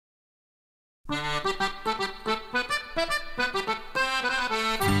Maggie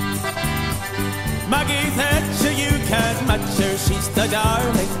Thatcher, you can't match her, she's the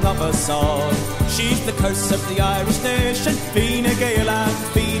darling of us all. She's the curse of the Irish nation, Fine Gael and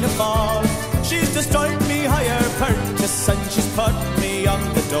Fianna Fáil. She's destroyed me higher purchase and she's put me on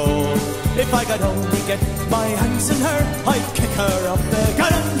the dole. If I could only get my hands in her, I'd kick her off the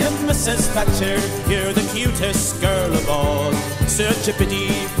gallant, Mrs. Thatcher, you're the cutest girl of all. Such a pity,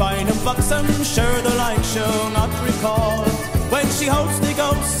 fine and buxom, sure the like she'll not recall. When she holds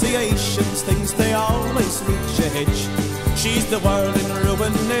negotiations, things they always reach a hitch. She's the world in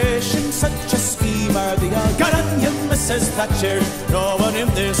ruination, such a schemer, the Garanian Mrs. Thatcher. No one in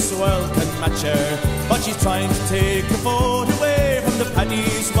this world can match her, but she's trying to take the vote away from the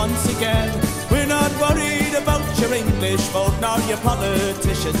Paddies once again. We're not worried about your English vote, nor your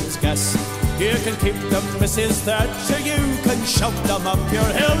politicians' guess. You can keep them, Mrs. Thatcher, you can shove them up your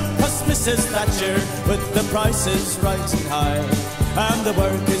hill. Cause Mrs. Thatcher, with the prices rising high, and the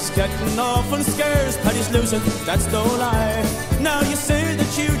work is getting awful scarce, Paddy's losing, that's no lie. Now you say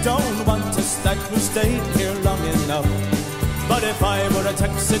that you don't want us, that we've stayed here long enough. But if I were a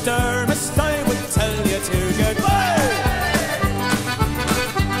taxidermist, I would tell you to get away.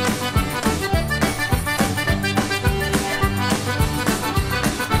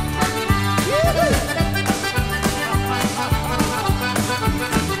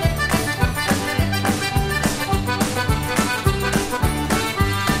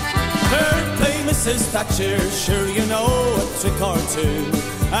 Mrs. Thatcher, sure you know a trick or two.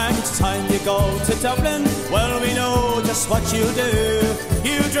 And each time you go to Dublin, well, we know just what you'll do.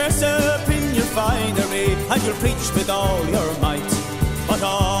 You dress up in your finery and you'll preach with all your might. But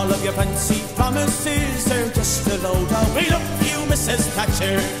all of your fancy promises are just a load of we love you, Mrs.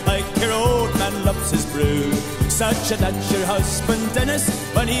 Thatcher, like your old man loves his brew. Such a that your husband Dennis,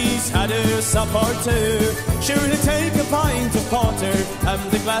 when he's had a sup or two, sure to take a pint of porter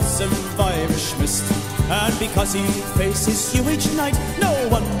and a glass of Irish mist. And because he faces you each night, no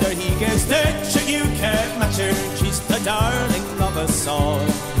wonder he gets Thatcher, you can't match her, she's the darling of us all.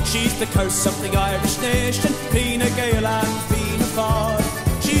 She's the curse of the Irish nation, Fine Gael and Fianna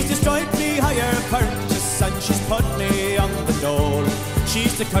Fáil. She's destroyed me higher purchase and she's put me on the dole.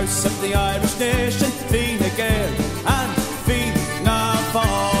 She's the curse of the Irish nation, Fine Gael